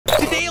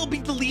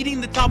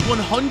top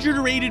 100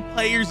 rated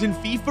players in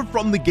FIFA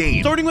from the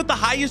game. Starting with the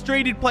highest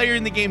rated player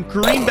in the game,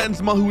 Karim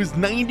Benzema, who is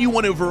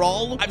 91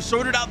 overall. I've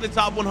sorted out the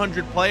top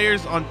 100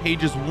 players on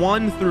pages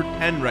 1 through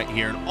 10 right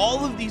here. And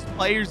all of these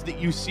players that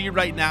you see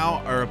right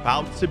now are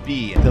about to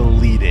be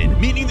deleted,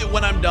 meaning that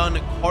when I'm done,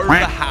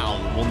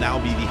 Carvajal will now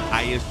be the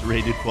highest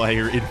rated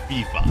player in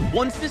FIFA.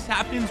 Once this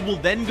happens, we'll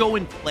then go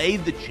and play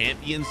the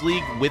Champions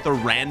League with a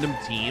random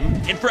team.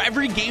 And for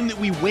every game that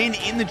we win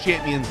in the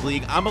Champions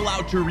League, I'm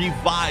allowed to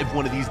revive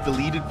one of these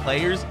deleted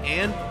players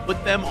and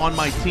put them on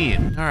my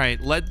team. All right,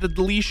 let the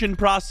deletion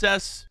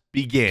process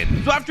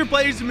begin. So after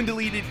players have been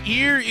deleted,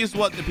 here is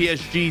what the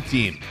PSG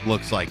team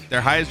looks like. Their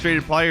highest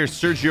rated player is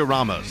Sergio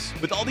Ramos.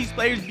 With all these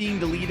players being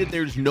deleted,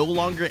 there's no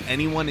longer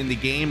anyone in the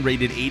game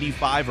rated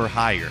 85 or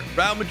higher.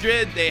 Real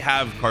Madrid, they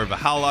have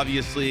Carvajal,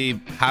 obviously,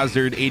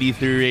 Hazard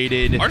 83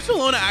 rated.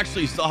 Barcelona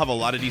actually still have a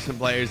lot of decent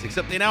players,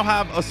 except they now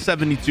have a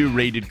 72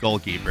 rated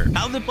goalkeeper.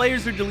 Now the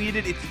players are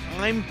deleted, it's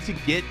time to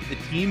get the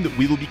team that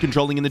we will be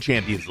controlling in the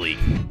Champions League.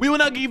 We will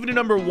now give it a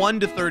number 1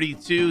 to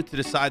 32 to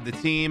decide the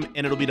team,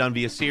 and it'll be done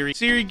via Siri.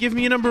 Siri, give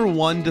me a number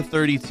 1 to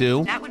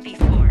 32. That would be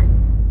 4.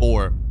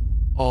 4.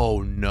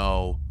 Oh,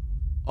 no.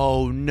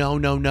 Oh, no,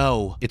 no,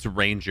 no. It's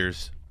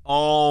Rangers.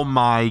 Oh,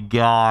 my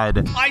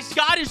God. My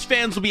Scottish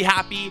fans will be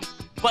happy,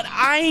 but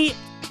I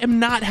am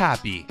not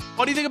happy.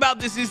 Funny thing about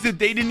this is that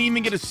they didn't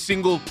even get a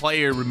single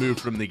player removed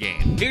from the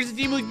game. Here's the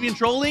team we'll be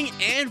controlling,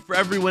 and for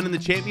everyone in the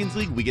Champions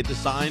League, we get to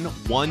sign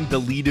 1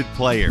 deleted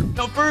player.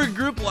 Now, for a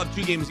group, we'll have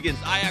 2 games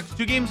against Ajax,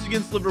 2 games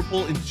against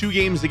Liverpool, and 2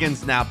 games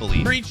against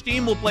Napoli. For each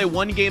team, we'll play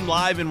 1 game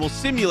live, and we'll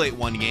simulate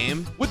 1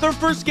 game with our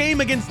first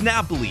game against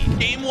Napoli.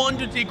 Game 1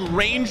 to take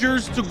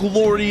Rangers to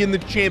glory in the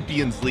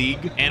Champions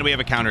League, and we have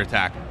a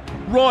counterattack.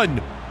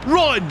 Run!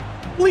 Run!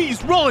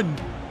 Please, run!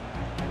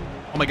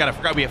 Oh my God, I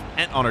forgot we have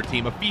Kent on our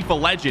team, a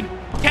FIFA legend.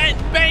 Kent,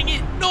 bang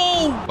it,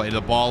 no! Play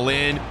the ball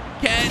in,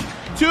 Kent,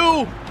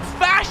 2,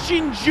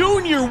 Fashion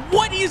Junior,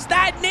 what is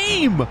that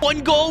name? 1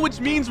 goal, which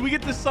means we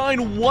get to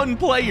sign 1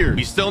 player.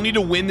 We still need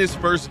to win this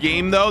first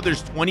game though.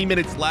 There's 20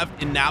 minutes left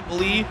in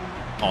Napoli.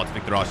 Oh, it's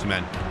Victor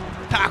Osimhen.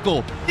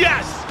 Tackle,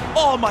 yes!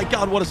 Oh my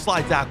God, what a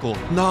slide tackle.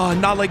 Nah,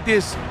 not like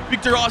this.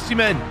 Victor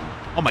Osimhen.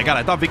 Oh my God,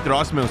 I thought Victor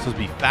Osimhen was supposed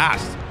to be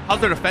fast. How's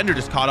their defender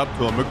just caught up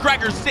to him?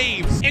 McGregor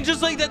saves. And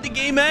just like that, the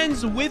game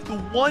ends with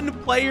 1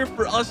 player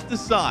for us to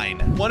sign.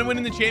 1 win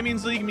in the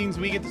Champions League means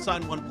we get to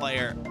sign 1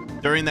 player.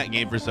 During that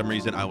game, for some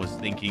reason, I was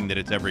thinking that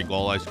it's every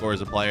goal I score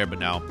as a player, but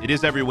no, it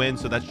is every win,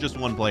 so that's just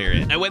 1 player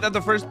in. And with that,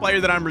 the first player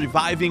that I'm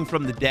reviving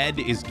from the dead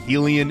is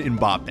Kylian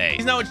Mbappe.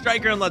 He's now a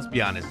striker, and let's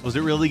be honest, was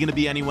it really going to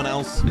be anyone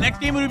else? The next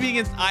game would be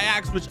against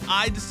Ajax, which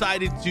I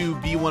decided to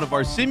be one of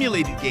our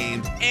simulated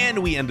games, and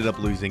we ended up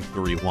losing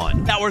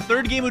 3-1. Now, our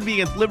third game would be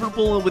against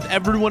Liverpool, and with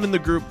everyone in the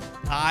group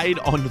tied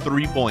on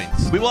 3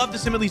 points. We will have to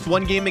sim at least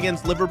 1 game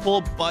against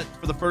Liverpool, but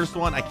for the first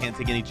one, I can't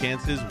take any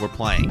chances. We're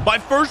playing. My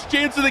first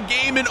chance of the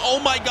game, and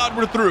oh my God,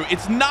 we're through.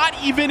 It's not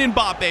even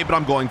Mbappe, but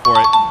I'm going for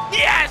it.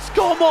 Yes,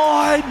 come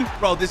on.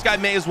 Bro, this guy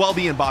may as well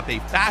be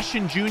Mbappe.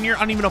 Fashion Junior. I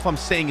don't even know if I'm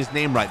saying his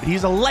name right, but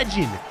he's a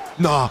legend.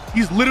 Nah,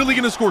 he's literally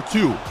going to score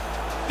 2.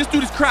 This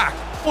dude is cracked.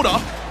 Hold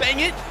up. Bang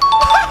it.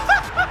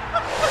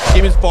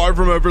 Game is far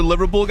from over.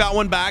 Liverpool got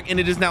 1 back, and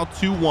it is now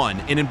 2-1.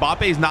 And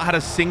Mbappe has not had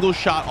a single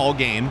shot all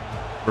game.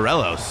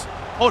 Morelos.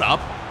 Hold up.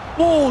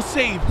 Oh,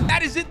 save.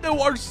 That is it,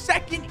 though. Our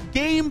second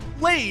game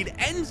played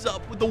ends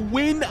up with a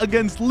win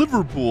against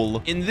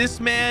Liverpool. And this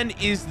man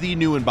is the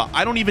new Mbappe.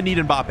 I don't even need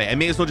Mbappe. I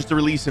may as well just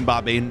release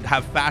Mbappe and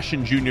have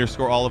Fashion Junior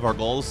score all of our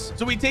goals.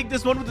 So we take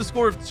this one with a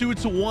score of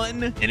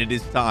 2-1, and it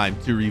is time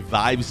to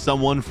revive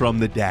someone from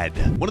the dead.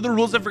 One of the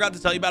rules I forgot to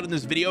tell you about in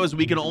this video is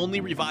we can only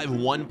revive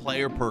 1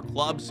 player per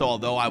club. So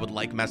although I would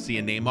like Messi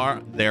and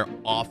Neymar, they're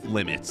off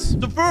limits.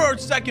 So for our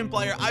second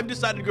player, I've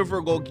decided to go for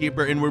a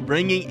goalkeeper, and we're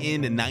bringing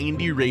in a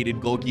 90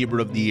 rated goalkeeper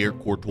of the year,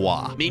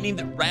 Courtois, meaning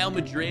that Real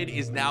Madrid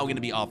is now going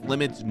to be off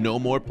limits. No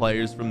more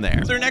players from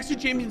there. So our next 2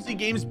 Champions League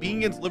games being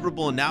against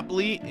Liverpool and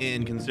Napoli,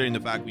 and considering the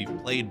fact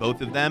we've played both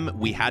of them,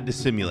 we had to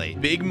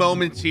simulate big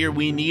moments here.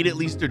 We need at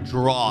least a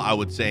draw, I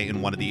would say,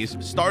 in one of these.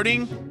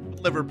 Starting with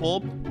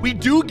Liverpool, we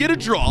do get a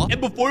draw, and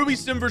before we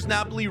sim versus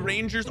Napoli,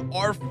 Rangers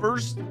are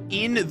first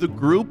in the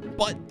group,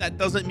 but that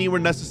doesn't mean we're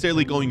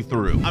necessarily going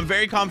through. I'm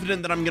very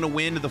confident that I'm going to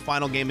win the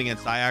final game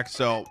against Ajax,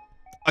 so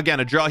again,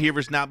 a draw here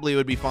versus Napoli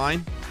would be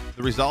fine.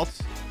 The result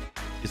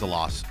is a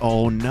loss.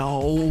 Oh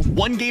no.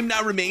 1 game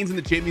now remains in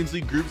the Champions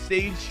League group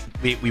stage.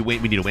 We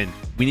need a win.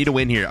 We need a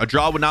win here. A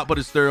draw would not put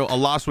us through. A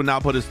loss would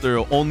not put us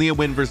through. Only a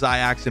win versus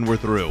Ajax, and we're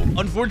through.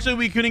 Unfortunately,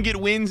 we couldn't get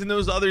wins in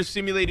those other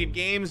simulated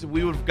games.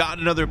 We would have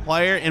gotten another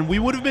player, and we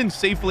would have been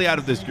safely out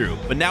of this group.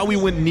 But now we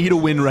would need a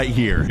win right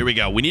here. Here we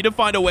go. We need to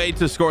find a way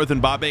to score with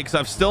Mbappe, because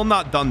I've still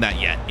not done that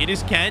yet. It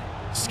is Kent.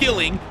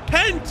 Skilling.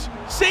 Kent.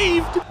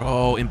 Saved.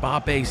 Oh,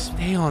 Mbappe,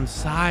 stay on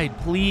side,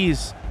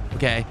 please.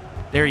 Okay.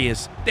 There he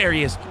is. There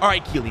he is. All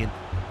right, Kylian.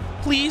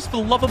 Please, for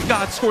the love of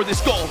God, score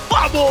this goal.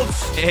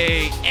 Vamos!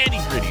 Hey, and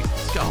he's ready.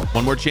 Let's go.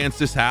 1 more chance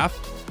this half.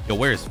 Yo,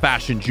 where is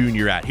Fashion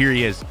Junior at? Here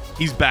he is.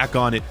 He's back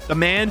on it. The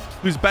man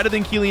who's better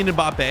than Kylian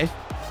Mbappe.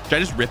 Should I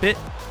just rip it?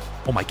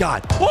 Oh, my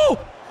God. Oh!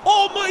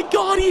 Oh my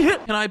God, he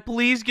hit. Can I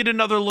please get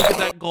another look at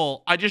that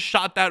goal? I just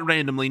shot that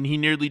randomly, and he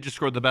nearly just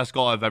scored the best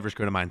goal I've ever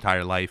scored in my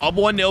entire life. Up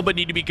 1-0, but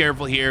need to be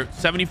careful here.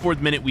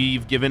 74th minute,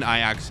 we've given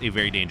Ajax a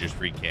very dangerous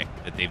free kick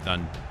that they've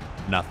done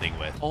nothing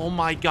with. Oh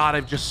my God,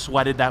 I've just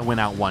sweated that win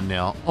out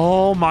 1-0.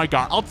 Oh my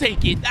God, I'll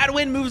take it. That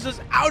win moves us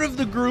out of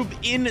the group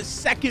in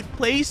second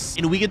place,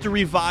 and we get to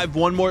revive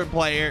one more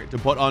player to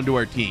put onto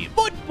our team.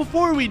 But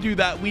before we do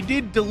that, we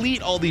did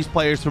delete all these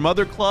players from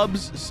other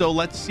clubs, so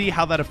let's see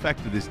how that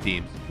affected this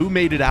team. Who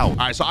made it out? All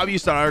right, so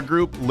obviously on our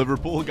group,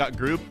 Liverpool got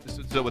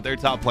grouped, so with their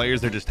top players,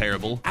 they're just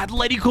terrible.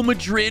 Atletico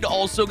Madrid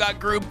also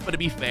got grouped, but to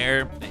be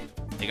fair,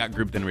 they got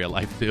grouped in real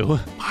life too.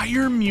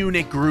 Bayern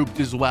Munich grouped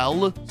as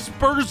well.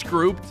 Spurs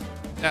grouped.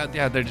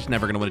 Yeah, they're just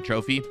never going to win a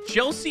trophy.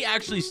 Chelsea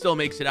actually still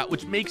makes it out,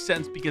 which makes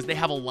sense because they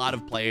have a lot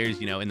of players,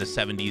 you know, in the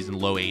 70s and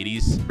low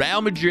 80s.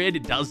 Real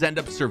Madrid does end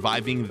up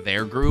surviving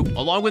their group,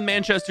 along with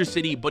Manchester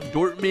City, but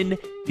Dortmund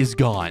is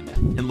gone.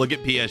 And look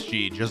at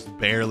PSG, just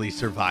barely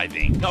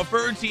surviving. Now, for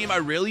our team, I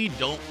really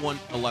don't want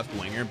a left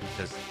winger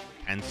because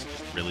Kent's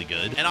just really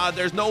good. And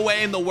there's no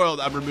way in the world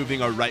I'm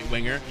removing our right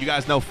winger. You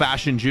guys know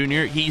Fashion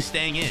Jr., he's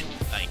staying in.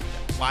 Like,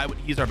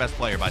 he's our best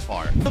player by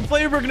far. The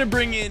player we're going to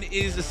bring in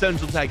is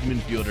essential tag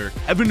midfielder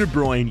Kevin De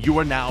Bruyne. You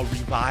are now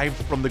revived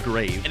from the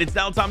grave. And it's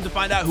now time to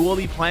find out who will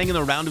be playing in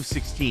the round of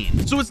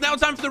 16. So it's now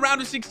time for the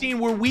round of 16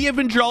 where we have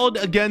been drawn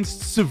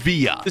against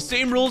Sevilla. The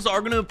same rules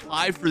are going to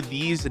apply for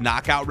these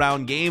knockout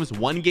round games.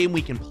 One game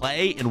we can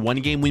play and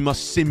one game we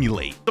must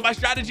simulate. So my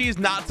strategy is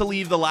not to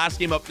leave the last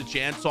game up to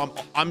chance. So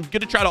I'm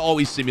going to try to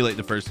always simulate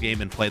the first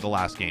game and play the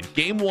last game.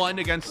 Game 1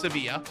 against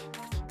Sevilla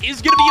is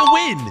gonna be a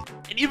win.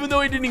 And even though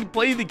I didn't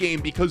play the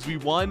game because we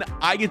won,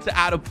 I get to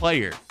add a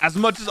player. As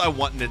much as I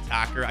want an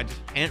attacker, I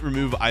just can't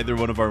remove either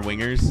one of our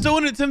wingers. So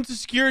in an attempt to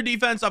secure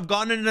defense, I've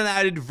gone in and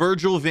added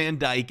Virgil van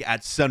Dijk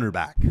at center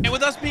back. And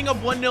with us being up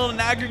 1-0 in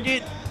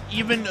aggregate,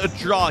 even a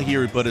draw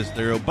here would put us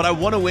through, but I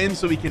want to win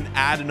so we can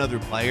add another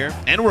player.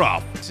 And we're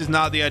off. This is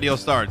not the ideal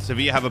start.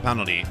 Sevilla have a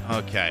penalty.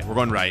 Okay, we're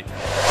going right.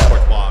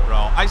 Courtois,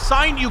 bro. I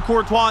signed you,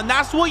 Courtois, and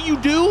that's what you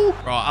do?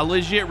 Bro, I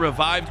legit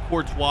revived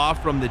Courtois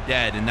from the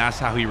dead, and that's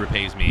how he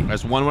repays me.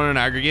 There's 1-1 in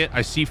aggregate.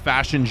 I see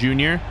Fashion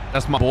Jr.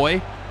 That's my boy.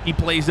 He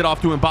plays it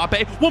off to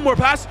Mbappe. One more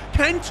pass.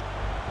 Kent.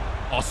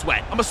 Oh,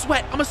 sweat. I'm a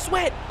sweat.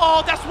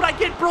 Oh, that's what I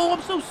get, bro.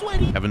 I'm so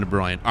sweaty. Kevin De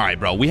Bruyne. All right,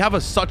 bro. We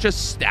have such a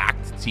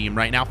stacked team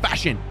right now.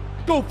 Fashion.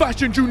 Go,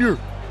 Fashion Jr.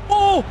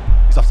 Oh,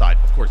 he's offside.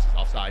 Of course he's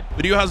offside.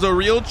 Video has a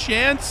real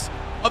chance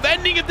of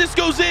ending if this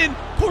goes in.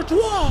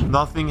 Courtois.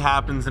 Nothing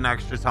happens in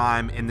extra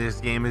time, and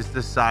this game is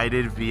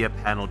decided via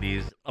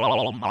penalties.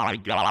 Oh, my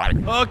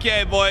God.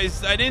 Okay,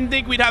 boys. I didn't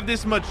think we'd have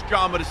this much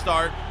drama to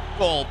start.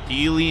 Goal.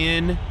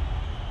 Delian.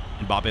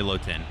 Mbappe low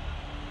 10.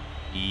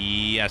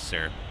 Yes,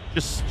 sir.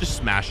 Just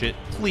smash it.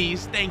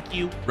 Please. Thank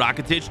you.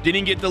 Rakitic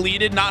didn't get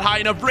deleted. Not high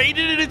enough.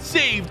 Rated and it's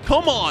saved.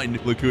 Come on.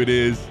 Look who it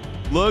is.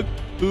 Look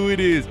who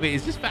it is. Wait,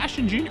 is this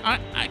Fashion Jr.? I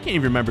can't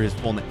even remember his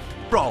full name.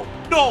 Bro,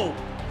 no.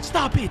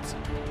 Stop it.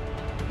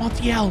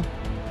 Montiel.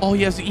 Oh,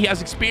 he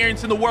has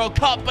experience in the World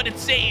Cup, but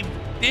it's saved.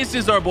 This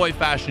is our boy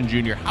Fashion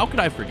Jr. How could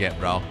I forget,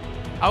 bro?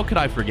 How could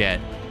I forget?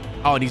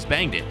 Oh, and he's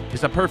banged it.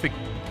 It's a perfect...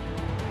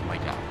 Oh, my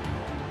God.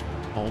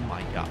 Oh,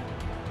 my God.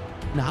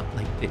 Not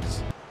like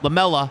this.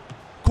 Lamella.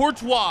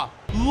 Courtois.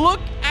 Look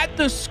at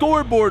the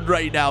scoreboard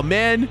right now,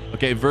 man.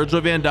 Okay,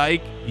 Virgil van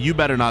Dijk. You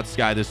better not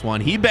sky this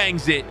one. He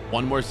bangs it.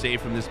 One more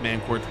save from this man,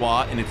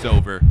 Courtois, and it's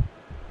over.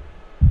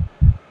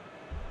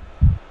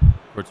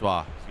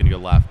 Courtois. He's going to go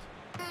left.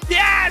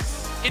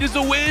 Yes! It is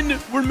a win.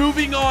 We're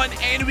moving on,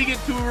 and we get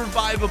to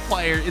revive a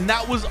player, and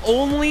that was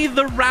only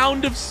the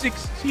round of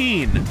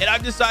 16. And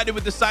I've decided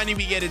with the signing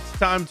we get, it's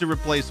time to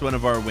replace one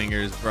of our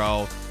wingers,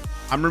 bro.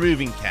 I'm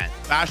removing Kent.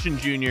 Fashion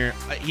Jr.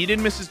 He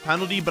didn't miss his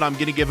penalty, but I'm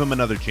going to give him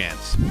another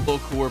chance. Look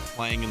who we're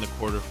playing in the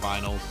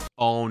quarterfinals.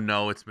 Oh,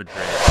 no, it's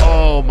Madrid.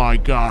 Oh, my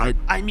God.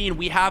 I mean,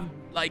 we have,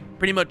 like,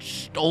 pretty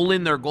much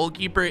stolen their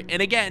goalkeeper.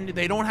 And again,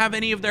 they don't have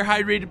any of their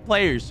high-rated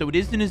players, so it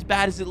isn't as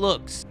bad as it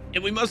looks.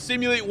 And we must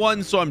simulate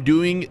one, so I'm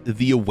doing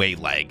the away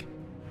leg.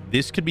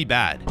 This could be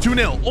bad.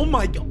 2-0. Oh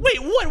my God.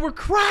 Wait, what? We're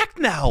cracked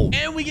now.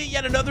 And we get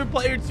yet another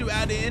player to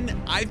add in.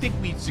 I think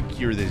we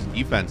secure this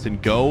defense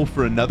and go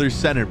for another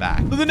center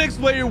back. So the next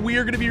player we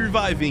are going to be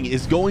reviving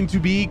is going to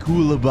be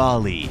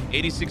Koulibaly.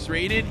 86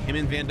 rated. Him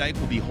and Van Dijk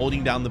will be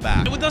holding down the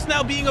back. And with us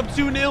now being up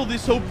 2-0,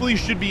 this hopefully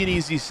should be an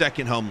easy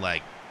second home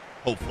leg.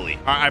 Hopefully.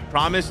 All right, I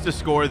promise to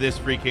score this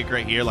free kick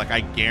right here. Like,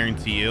 I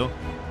guarantee you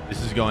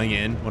this is going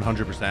in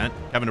 100%.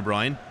 Kevin De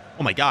Bruyne.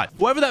 Oh my God.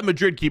 Whoever that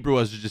Madrid keeper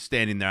was just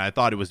standing there. I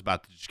thought it was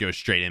about to just go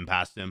straight in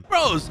past him.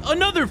 Bros,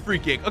 another free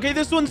kick. Okay,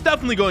 this one's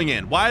definitely going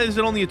in. Why is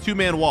it only a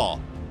two-man wall?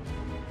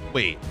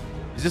 Wait,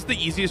 is this the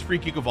easiest free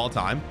kick of all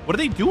time? What are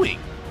they doing?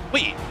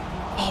 Wait.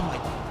 Oh my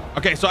God.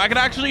 Okay, so I could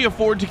actually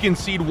afford to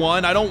concede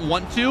one. I don't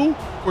want to.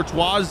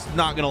 Courtois is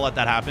not going to let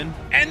that happen.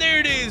 And there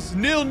it is.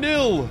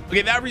 0-0.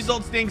 Okay, that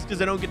result stinks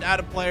because I don't get to add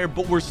a player,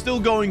 but we're still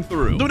going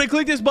through. So when I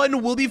click this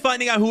button, we'll be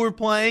finding out who we're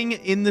playing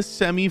in the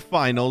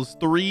semifinals.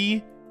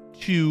 3,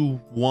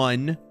 2,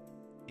 1.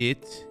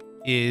 It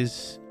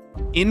is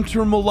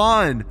Inter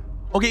Milan.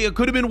 Okay, it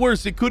could have been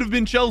worse. It could have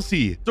been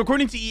Chelsea. So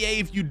according to EA,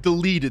 if you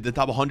deleted the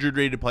top 100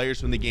 rated players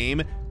from the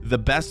game, the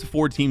best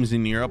 4 teams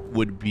in Europe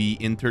would be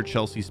Inter,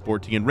 Chelsea,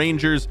 Sporting, and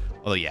Rangers.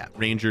 Although, yeah,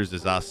 Rangers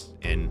is us,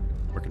 and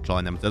we're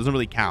controlling them. It doesn't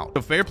really count.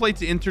 So fair play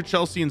to Inter,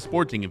 Chelsea, and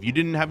Sporting. If you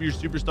didn't have your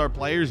superstar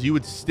players, you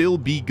would still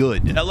be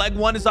good. Now, leg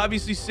 1 is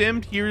obviously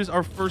simmed. Here's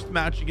our first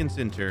match against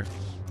Inter.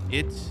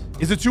 It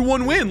is a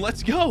 2-1 win.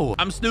 Let's go.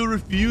 I'm still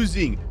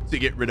refusing to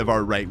get rid of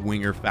our right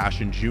winger,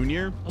 Fashion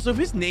Jr. Also, if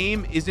his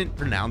name isn't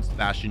pronounced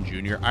Fashion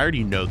Jr., I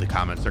already know the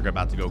comments are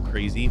about to go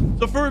crazy.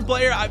 So for a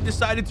player, I've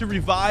decided to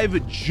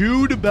revive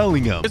Jude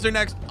Bellingham. Here's our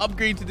next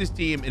upgrade to this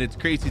team, and it's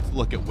crazy to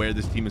look at where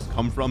this team has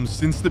come from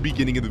since the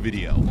beginning of the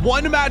video.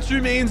 1 match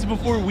remains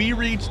before we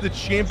reach the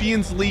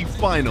Champions League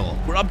final.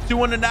 We're up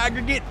 2-1 in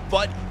aggregate,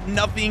 but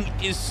nothing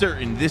is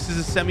certain. This is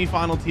a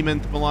semi-final team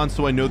in Milan,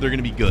 so I know they're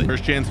going to be good.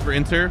 First chance for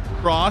Inter.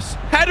 Cross.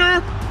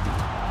 Header.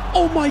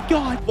 Oh my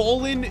God.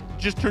 Bolin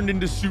just turned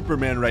into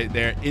Superman right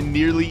there and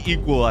nearly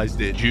equalized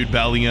it. Jude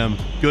Bellingham.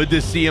 Good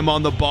to see him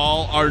on the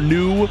ball. Our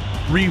new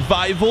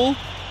revival.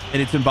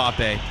 And it's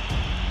Mbappe.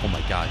 Oh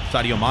my God.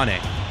 Sadio Mane.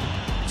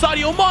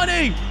 Sadio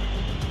Mane.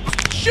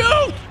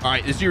 Shoot. All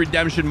right. This is your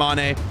redemption,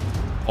 Mane.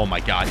 Oh my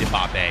God.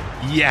 Mbappe.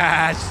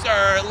 Yes,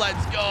 sir.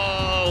 Let's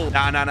go.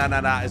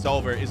 Nah. It's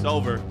over. It's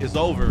over. It's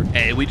over.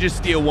 Hey, we just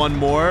steal one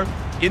more.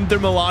 Inter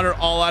Milan are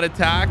all out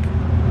attack.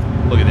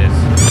 Look at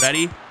this.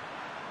 Ready?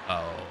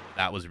 Oh,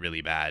 that was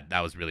really bad.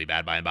 That was really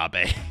bad by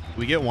Mbappe.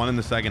 We get 1 in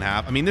the second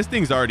half. I mean, this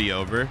thing's already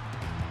over,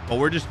 but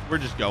we're just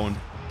going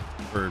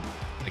for,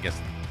 I guess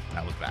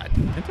that was bad.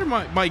 Inter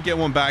might get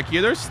one back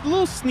here. There's a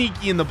little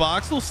sneaky in the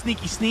box, a little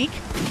sneaky sneak.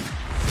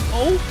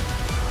 Oh,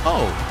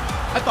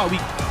 I thought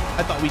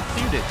we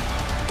cleared it.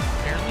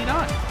 Apparently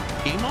not.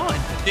 Game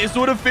on. This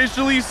would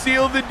officially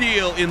seal the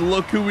deal, and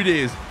look who it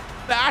is.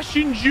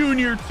 Fashion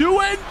Jr. to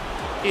win.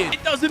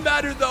 It doesn't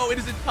matter though. It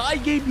is a tie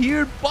game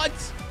here, but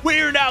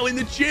we're now in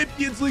the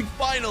Champions League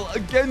final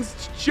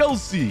against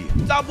Chelsea.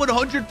 Top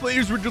 100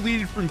 players were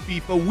deleted from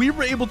FIFA. We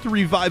were able to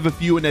revive a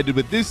few and ended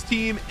with this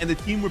team, and the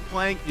team we're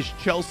playing is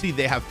Chelsea.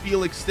 They have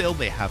Felix still,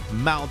 they have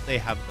Mount, they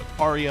have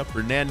Zakaria,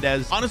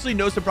 Fernandez. Honestly,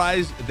 no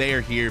surprise they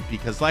are here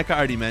because, like I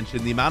already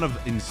mentioned, the amount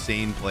of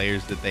insane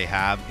players that they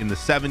have in the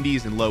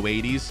 70s and low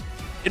 80s,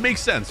 it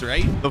makes sense,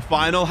 right? The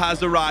final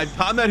has arrived.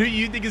 Comment who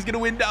you think is going to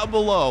win down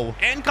below,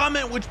 and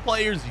comment which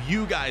players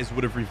you guys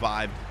would have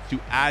revived to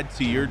add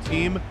to your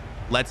team.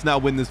 Let's now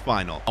win this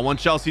final. I want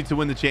Chelsea to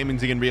win the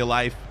Champions League in real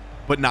life,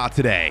 but not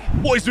today.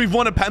 Boys, we've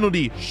won a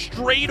penalty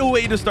straight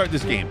away to start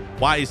this game.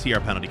 Why is he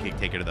our penalty kick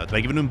taker, though? Do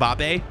I give it to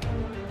Mbappe?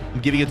 I'm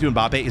giving it to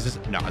Mbappe. Is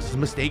this a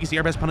mistake? Is he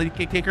our best penalty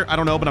kick taker? I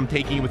don't know, but I'm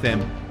taking it with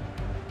him.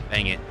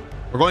 Dang it.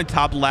 We're going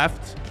top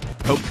left.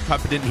 Hope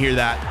Pepper didn't hear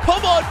that.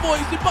 Come on,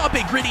 boys.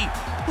 Mbappe, gritty.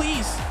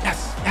 Please.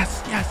 Yes.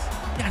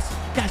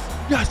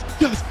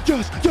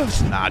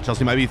 Nah,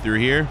 Chelsea might be through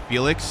here.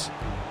 Felix.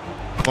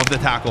 Love the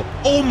tackle.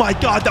 Oh my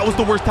God, that was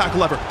the worst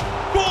tackle ever.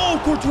 Go,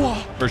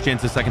 Courtois. First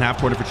chance of the second half,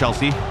 quarter for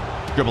Chelsea.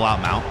 Dribble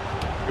out, Mount.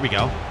 Here we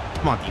go.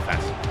 Come on,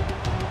 defense.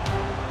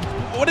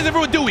 What is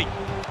everyone doing?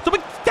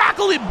 Someone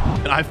tackle him.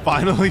 And I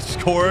finally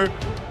score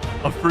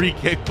a free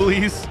kick,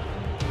 please.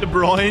 De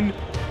Bruyne,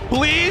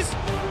 please.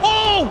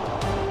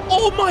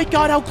 Oh my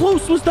God, how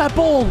close was that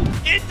ball?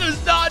 It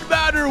does not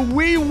matter.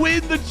 We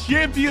win the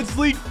Champions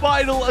League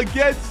final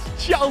against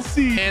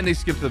Chelsea. And they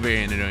skipped the very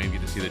end. I don't even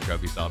get to see the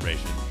trophy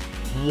celebration.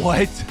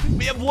 What?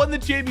 We have won the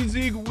Champions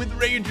League with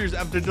Rangers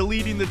after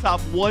deleting the top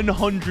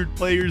 100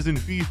 players in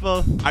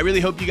FIFA. I really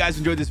hope you guys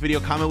enjoyed this video.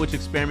 Comment which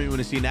experiment you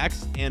want to see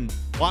next, and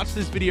watch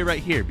this video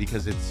right here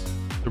because it's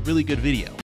a really good video.